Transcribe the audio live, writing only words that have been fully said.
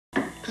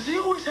Does he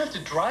always have to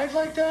drive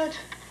like that?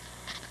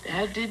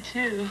 Dad did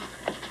too.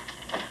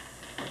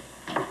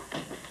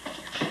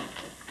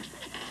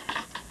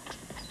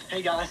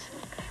 Hey, guys.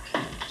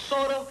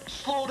 Soda,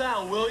 slow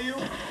down, will you?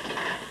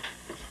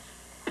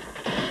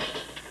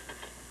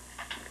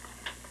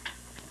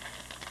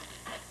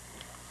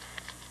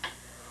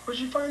 Where'd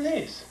you find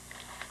these?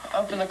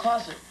 Up in the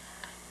closet.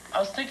 I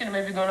was thinking of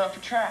maybe going out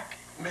for track.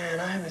 Man,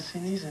 I haven't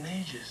seen these in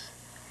ages.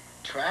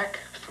 Track?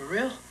 For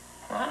real?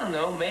 I don't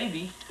know,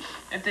 maybe.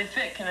 If they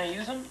fit, can I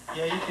use them?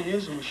 Yeah, you can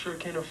use them. We sure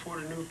can't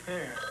afford a new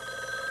pair.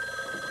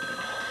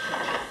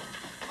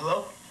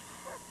 Hello?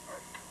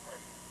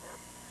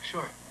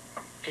 Sure.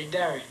 Hey,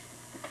 Derry.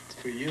 It's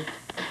for you.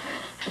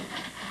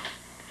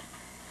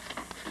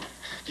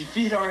 Your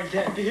feet aren't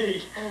that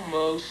big.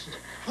 Almost.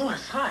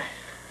 Louis, hi.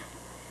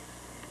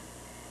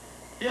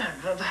 Yeah,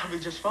 that'll be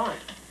just fine.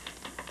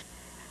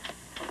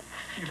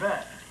 You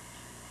bet.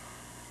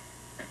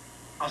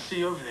 I'll see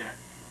you over there.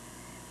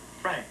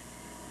 Right.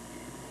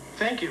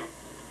 Thank you.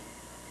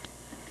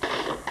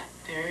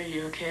 Derry,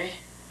 you okay?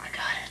 I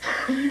got it.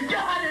 You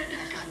got it!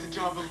 I got the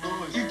job at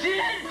Louis. You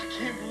did? I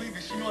can't believe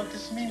this. You know what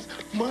this means?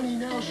 Money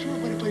now, sure,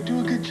 but if I do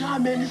a good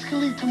job, man, this could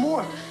lead to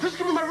more. This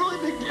could be my really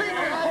big break.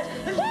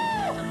 Woo!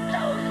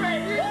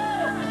 Celebrate!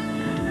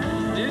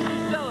 Woo! Do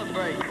some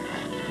celebrate.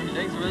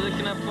 Thanks for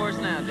looking up for us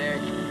now, Derry.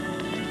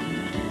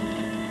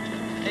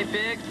 Hey,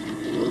 Pig.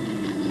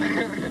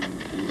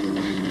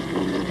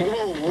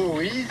 Whoa,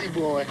 whoa, easy,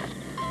 boy.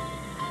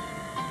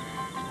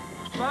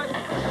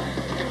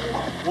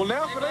 Well,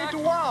 now if it ain't the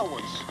wild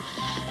ones.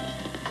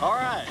 All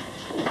right.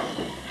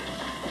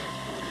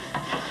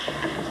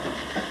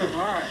 All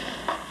right.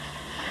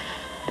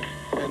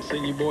 Hadn't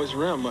seen you boys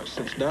around much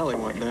since Dally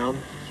went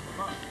down.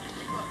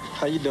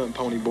 How you doing,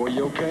 Pony Boy?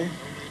 You okay?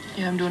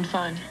 Yeah, I'm doing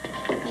fine.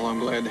 Well, I'm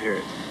glad to hear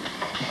it.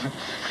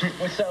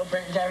 We're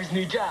celebrating Derry's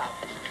new job.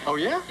 Oh,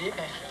 yeah? Yeah.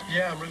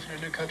 Yeah, I'm roofing a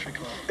new country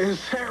club.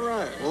 Is that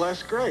right? Well,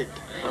 that's great.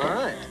 All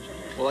right.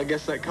 Well, I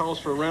guess that calls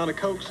for a round of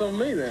Cokes on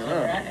me then, huh?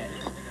 All right.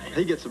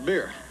 He gets a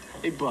beer.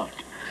 Hey, Buck.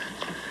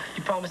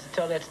 You promised to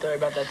tell that story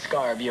about that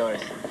scar of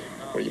yours.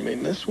 What, you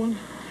mean this one?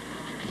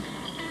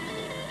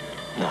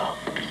 No.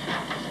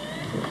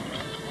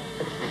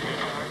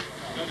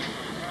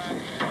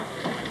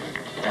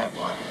 That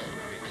one.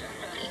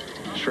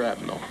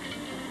 Shrapnel.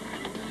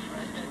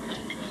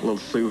 A little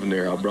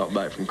souvenir I brought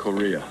back from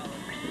Korea.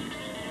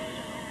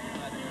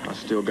 I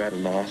still got a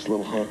nice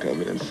little hunk of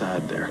it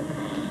inside there.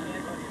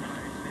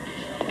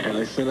 And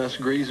they sent us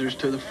greasers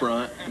to the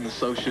front, and the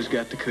Socias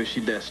got the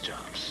cushy desk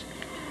jobs.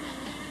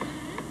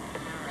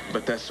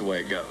 But that's the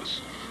way it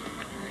goes.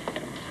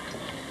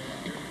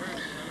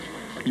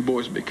 You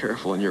boys be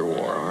careful in your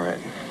war, all right?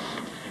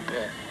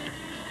 Yeah.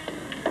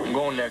 I'm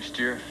going next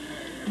year.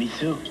 Me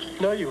too.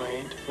 No, you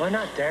ain't. Why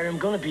not, Derry? I'm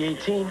gonna be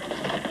 18.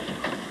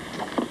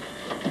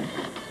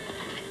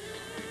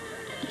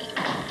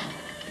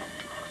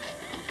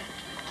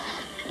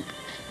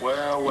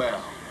 Well,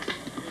 well.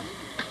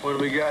 What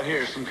do we got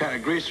here? Some kind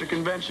of greaser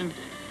convention?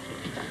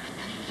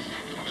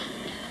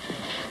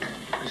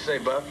 What you say,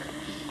 Buck?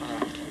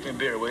 Give me a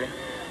beer, will you?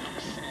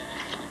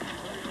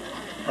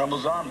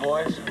 Rumble's on,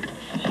 boys.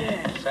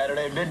 Yeah.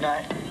 Saturday at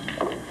midnight.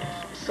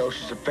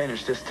 Socials are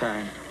finished this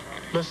time.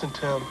 Listen,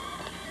 Tim,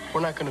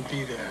 we're not gonna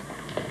be there.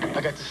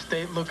 I got the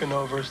state looking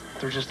over us.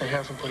 They're just a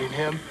hair from putting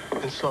him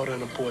and Soda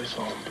in a boys'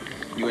 home.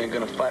 You ain't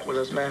gonna fight with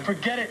us, man?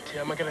 Forget it,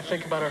 Tim. I gotta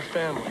think about our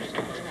family.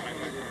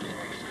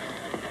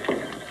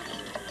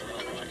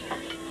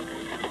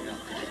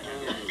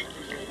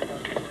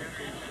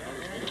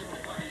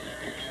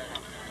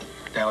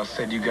 Dallas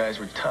said you guys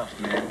were tough,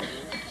 man.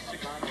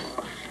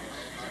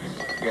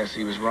 Guess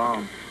he was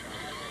wrong.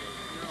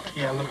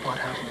 Yeah, look what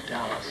happened to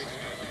Dallas.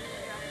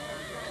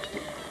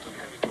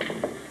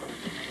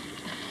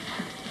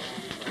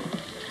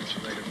 See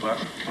you later, Buck.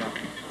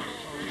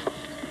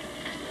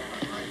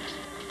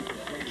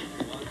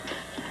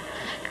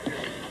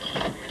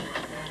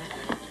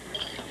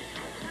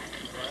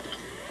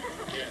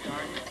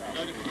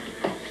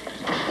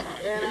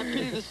 Man, I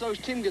pity the Soch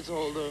Tim gets a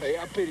hold of. Hey,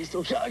 I pity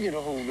Soch I get a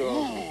hold of.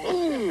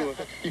 Ooh.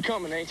 You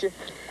coming, ain't you?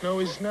 No,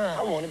 he's not.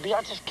 I want to be.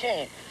 I just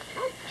can't.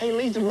 Hey,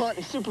 leave the runt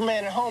and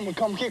Superman at home and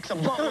come kick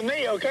some butt with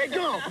me, okay?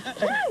 Come on.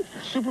 Hey,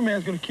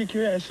 Superman's gonna kick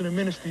your ass in a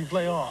minute, Steve.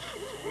 Lay off.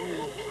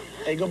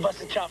 Hey, go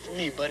bust a chop for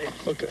me, buddy.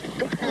 Okay.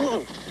 Come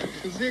on.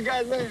 See you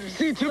guys later.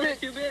 See you,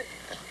 Two-Bit.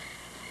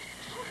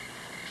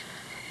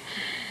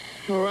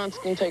 Runt's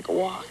gonna take a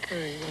walk.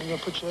 Hey, you gonna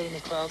put your head in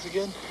the clouds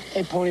again?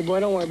 Hey, Pony Boy,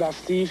 don't worry about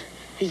Steve.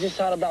 He's just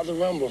out about the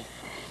Rumble.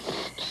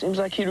 Seems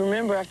like he'd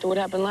remember after what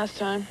happened last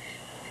time.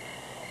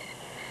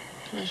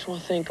 I just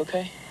want to think,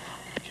 okay?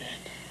 Okay.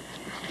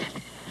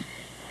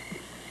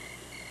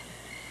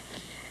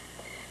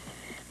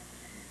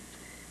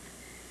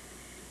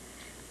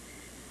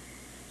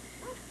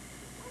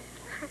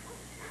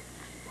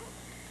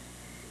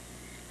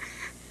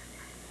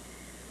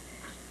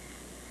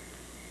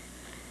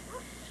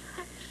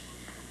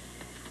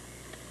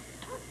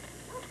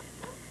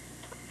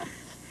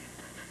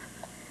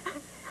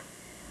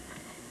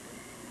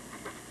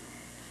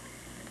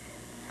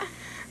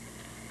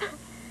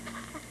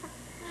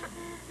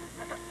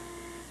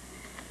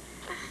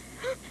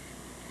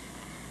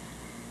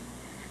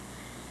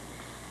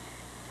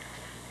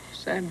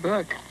 Sad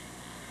book.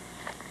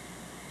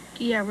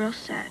 Yeah, real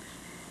sad.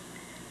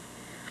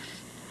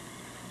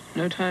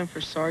 No time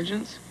for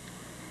sergeants?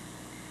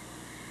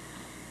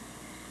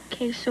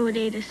 Okay, so it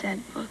ain't a sad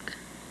book.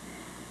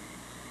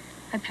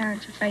 My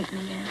parents are fighting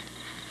again.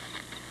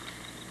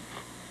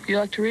 You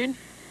like to read?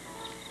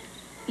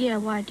 Yeah,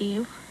 why do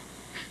you?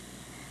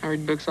 I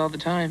read books all the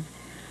time.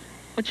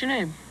 What's your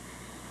name?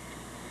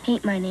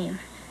 Ain't my name.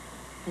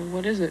 Well,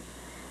 what is it?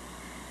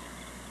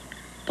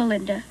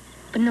 Belinda.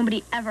 But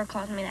nobody ever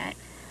calls me that.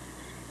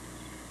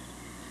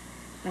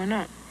 Why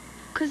not?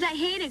 'Cause I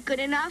hate it good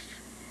enough.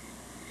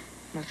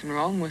 Nothing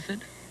wrong with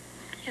it.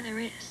 Yeah, there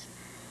is.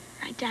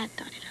 My dad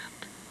thought it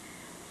up.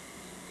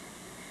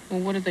 Well,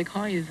 what did they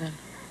call you then?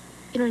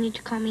 You don't need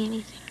to call me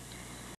anything.